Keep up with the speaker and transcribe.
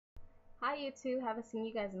Hi YouTube, haven't seen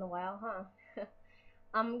you guys in a while, huh?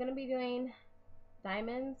 I'm gonna be doing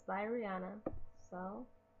Diamonds by Rihanna, so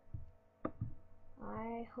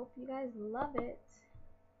I hope you guys love it.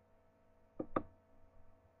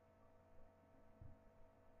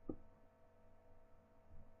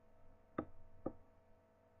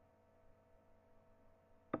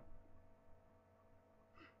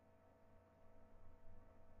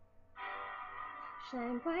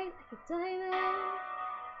 Shine bright like a diamond,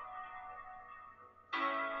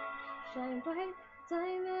 shine bright like a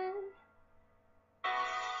diamond.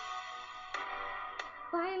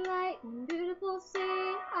 Fine light and beautiful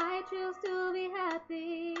sea, I choose to be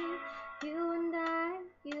happy. You and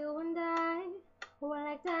I, we're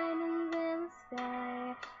like diamonds in the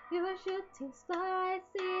sky. You're a shooting star, I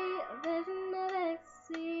see, a vision of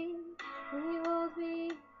ecstasy. When you hold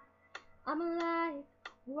me, I'm alive,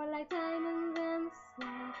 we're like diamonds in the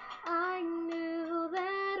sky. I knew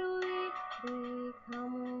that we'd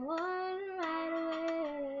become one right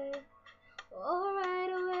away, oh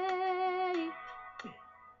right away.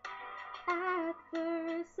 At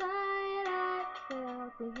first sight, I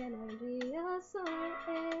felt the energy of sun.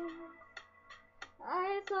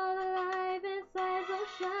 I saw the life inside, so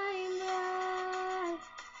shine bright.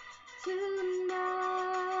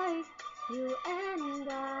 Tonight, you and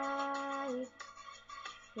I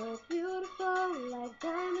were beautiful like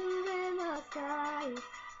diamonds in the sky.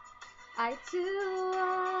 I too,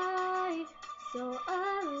 I so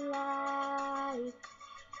alive.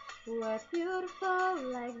 We're beautiful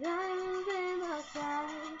like diamonds in the sky.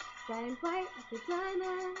 Shine bright like a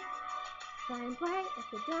diamond. Shine bright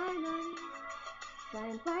like a diamond.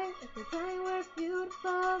 Shine bright like a diamond. We're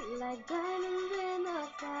beautiful like diamonds in the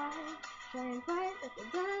sky. Shine bright like a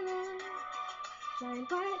diamond. Shine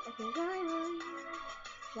bright like a diamond.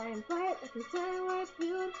 Shine bright like a diamond. We're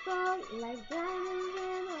beautiful like diamonds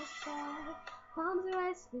in the sky. Palms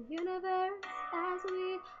rise to the universe as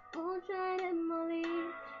we moonshine and Molly.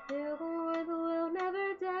 Feel the world will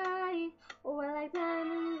never die. We're like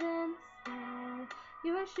diamonds in the sky.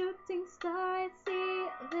 You're a shooting star, I see,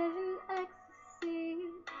 a vision ecstasy.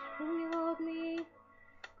 When you hold me,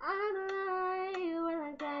 I'm alive. We're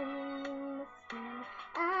like diamonds in the sky.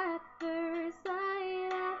 At first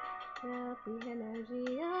sight, I felt the energy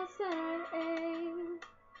of sun.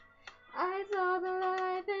 I saw the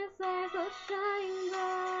life inside, so shine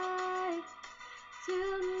bright.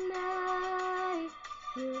 Tonight,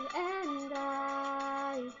 you and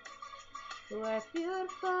I were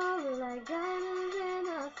beautiful like diamonds in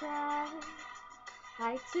the sky. I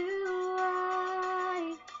too,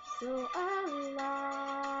 I so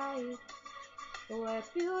alive. We're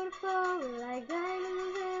beautiful like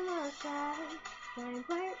diamonds in the sky. Shine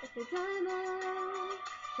bright like a diamond.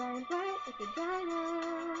 Shine bright like a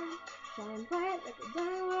diamond. Shine bright like a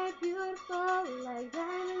diamond. We're beautiful like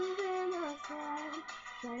diamonds in the sky.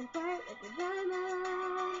 Shine bright like a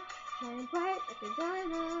diamond. Shine bright like a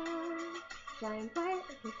diamond. Shine bright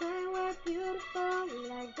like a diamond. We're beautiful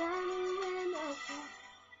like diamonds in the sky.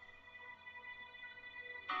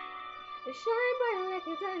 Shine bright like a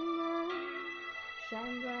diamond.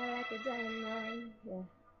 Shine bright like a diamond. Yeah.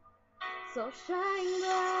 So shine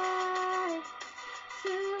bright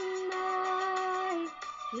tonight.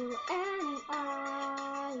 You and I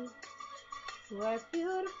were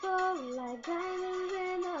beautiful like diamonds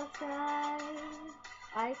in the sky.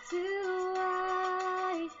 I too,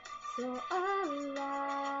 I so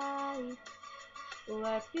alive.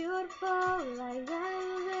 We're beautiful like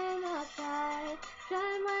diamonds in the sky.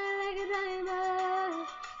 Shine bright like a diamond.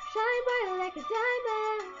 Shine bright like a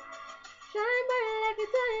diamond. Shine bright like a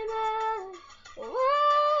diamond. Whoa,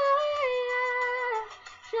 yeah.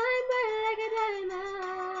 Shine bright like a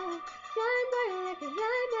diamond. Shine bright like a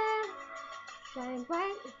diamond. Shine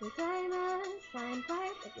bright like a diamond. Shine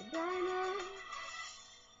bright like a diamond.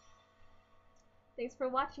 Thanks for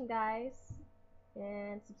watching, guys.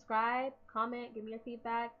 And subscribe, comment, give me your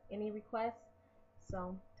feedback, any requests.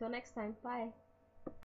 So, till next time, bye.